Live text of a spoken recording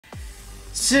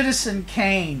Citizen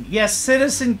Kane. Yes,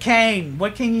 Citizen Kane.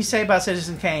 What can you say about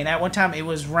Citizen Kane? At one time, it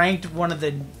was ranked one of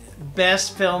the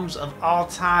best films of all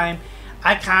time.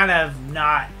 I kind of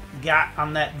not got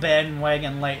on that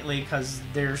bandwagon lately because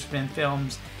there's been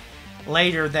films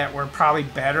later that were probably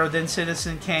better than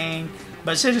Citizen Kane.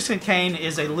 But Citizen Kane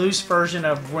is a loose version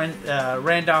of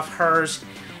Randolph Hearst,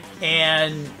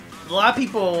 and a lot of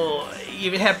people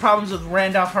even had problems with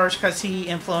Randolph Hearst because he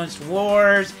influenced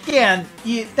wars. Again,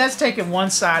 that's taking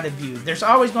one side of you. There's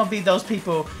always going to be those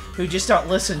people who just don't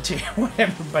listen to what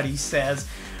everybody says.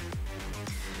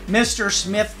 Mr.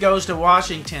 Smith Goes to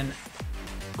Washington.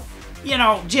 You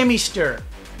know, Jimmy Stewart.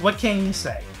 What can you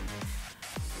say?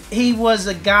 He was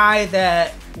a guy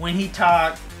that when he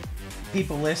talked,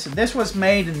 people listened. This was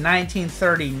made in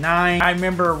 1939. I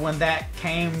remember when that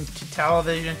came to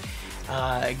television.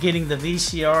 Getting the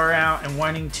VCR out and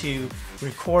wanting to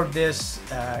record this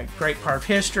great part of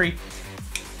history.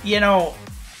 You know,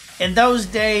 in those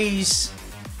days,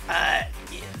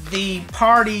 the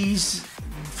parties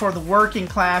for the working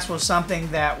class was something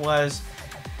that was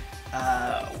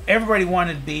everybody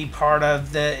wanted to be part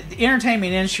of. The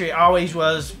entertainment industry always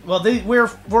was, well, we're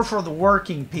for the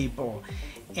working people.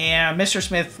 And Mr.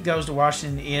 Smith Goes to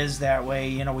Washington is that way.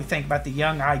 You know, we think about the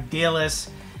young idealists,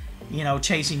 you know,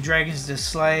 chasing dragons to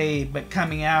slay, but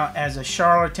coming out as a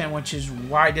charlatan, which is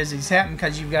why does this happen?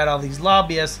 Because you've got all these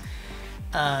lobbyists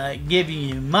giving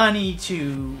you money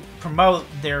to promote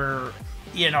their,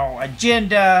 you know,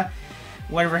 agenda,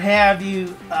 whatever have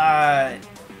you.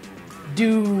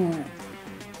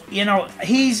 You know,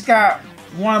 he's got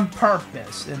one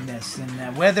purpose in this,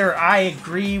 and whether I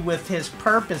agree with his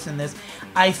purpose in this,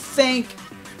 I think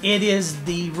it is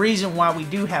the reason why we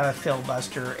do have a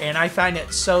filibuster. And I find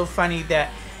it so funny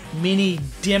that many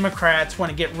Democrats want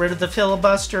to get rid of the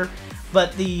filibuster,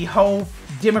 but the whole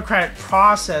democratic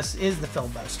process is the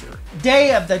filibuster.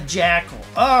 Day of the Jackal.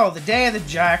 Oh, the Day of the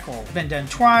Jackal. It's been done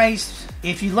twice.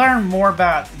 If you learn more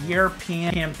about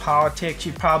European politics,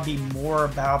 you'd probably be more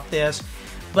about this.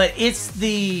 But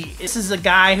this is a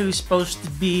guy who's supposed to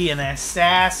be an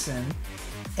assassin,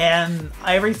 and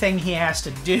everything he has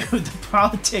to do, the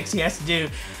politics he has to do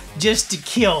just to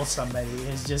kill somebody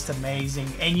is just amazing.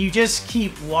 And you just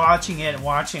keep watching it and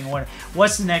watching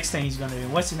what's the next thing he's going to do?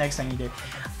 What's the next thing he do?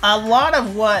 A lot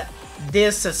of what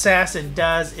this assassin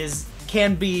does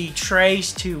can be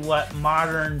traced to what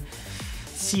modern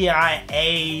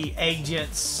CIA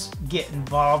agents get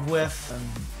involved with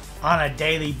on a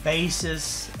daily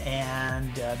basis.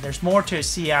 And there's more to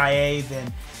CIA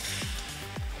than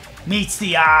meets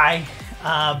the eye,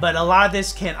 but a lot of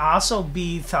this can also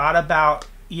be thought about,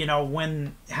 you know,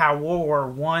 how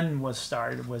World War I was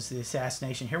started, was the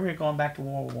assassination. Here we're going back to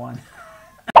World War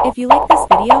I. If you like this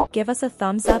video, give us a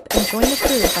thumbs up and join the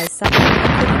crew by subbing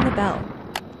and clicking the bell.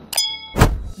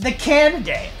 The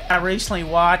Candidate I recently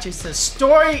watched is the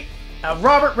story of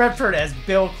Robert Redford as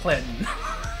Bill Clinton.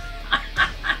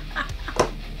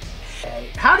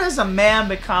 How does a man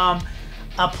become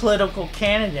a political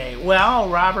candidate? Well,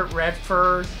 Robert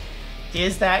Redford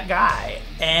is that guy,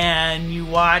 and you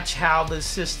watch how the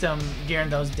system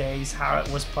during those days, how it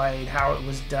was played, how it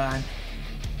was done,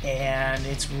 and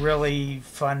it's really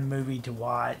fun movie to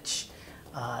watch.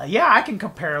 Yeah, I can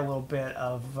compare a little bit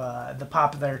of the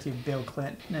popularity of Bill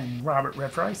Clinton and Robert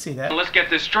Redford. I see that. Let's get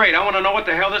this straight. I want to know what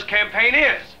the hell this campaign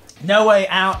is. No Way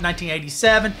Out,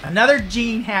 1987, another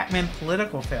Gene Hackman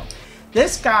political film.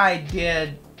 This guy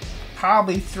did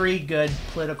probably 3 good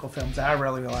political films that I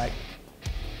really like.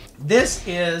 This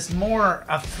is more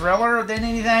a thriller than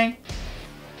anything,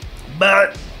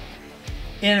 but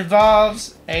it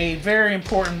involves a very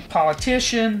important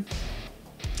politician.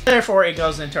 Therefore, it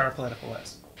goes into our political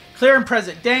list. Clear and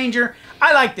Present Danger.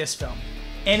 I like this film,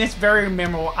 and it's very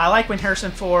memorable. I like when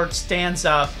Harrison Ford stands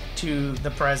up to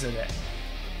the president.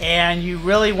 And you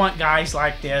really want guys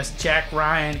like this. Jack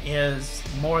Ryan is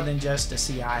more than just a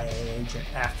CIA agent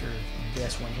after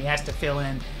this one. He has to fill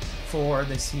in for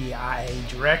the CIA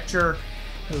director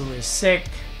who is sick,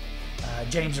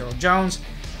 James Earl Jones.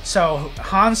 So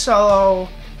Han Solo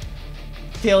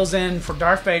fills in for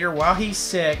Darth Vader while he's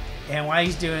sick, and while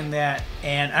he's doing that,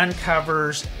 and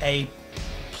uncovers a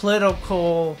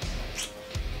political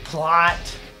plot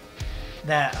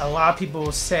that a lot of people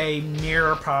will say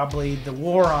mirror probably the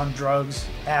war on drugs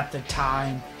at the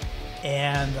time,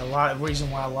 and a lot of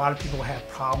reason why a lot of people have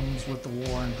problems with the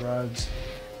war on drugs.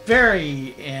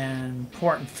 Very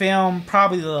important film,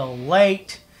 probably a little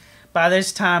late. By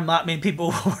this time, not many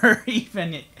people were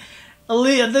even at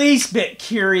least bit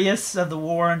curious of the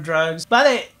war on drugs. By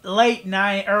the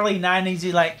early 90s,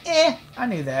 you're like, I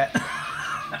knew that.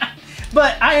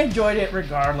 But I enjoyed it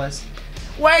regardless.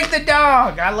 Wag the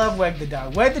Dog. I love Wag the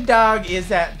Dog. Wag the Dog is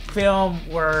that film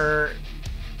where,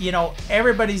 you know,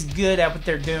 everybody's good at what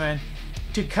they're doing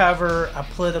to cover a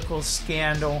political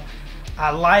scandal. I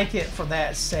like it for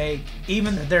that sake.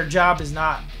 Even if their job is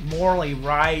not morally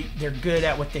right, they're good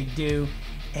at what they do,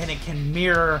 and it can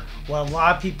mirror what a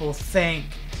lot of people think,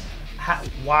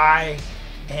 why,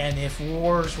 and if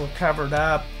wars were covered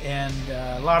up, and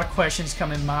a lot of questions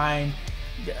come in mind.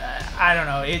 I don't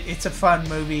know. It's a fun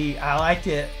movie. I liked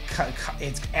it.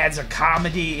 It adds a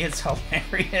comedy. It's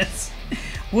hilarious.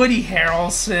 Woody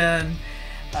Harrelson,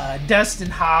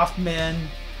 Dustin Hoffman,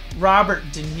 Robert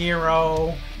De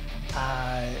Niro,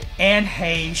 Anne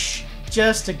Heche.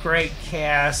 Just a great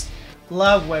cast.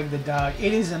 Love Wag the Dog.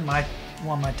 It is in one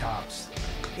of my tops.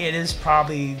 It is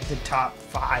probably the top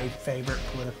 5 favorite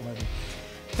political movie.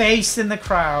 Face in the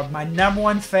Crowd, my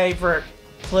 #1 favorite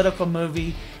political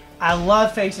movie. I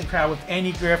love Face in the Crowd with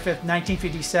Andy Griffith,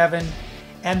 1957,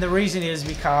 and the reason is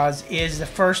because it is the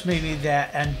first movie that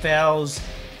unveils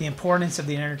the importance of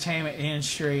the entertainment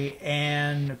industry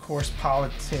and, of course,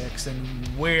 politics and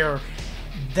where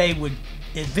they would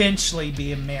eventually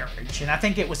be a marriage. And I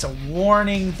think it was a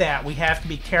warning that we have to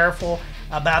be careful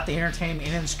about the entertainment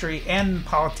industry and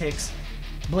politics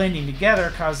blending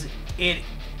together, because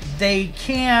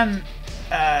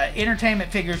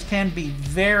entertainment figures can be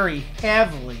very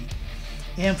heavily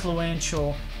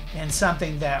influential in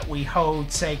something that we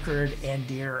hold sacred and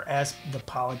dear as the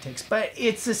politics. But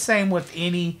it's the same with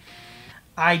any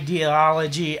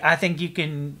ideology. I think you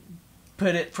can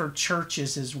put it for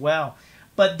churches as well.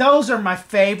 But those are my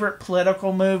favorite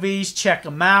political movies. Check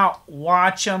them out.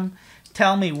 Watch them.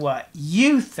 Tell me what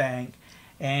you think.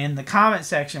 And in the comment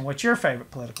section what your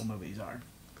favorite political movies are.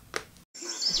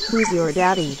 Who's your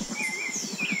daddy?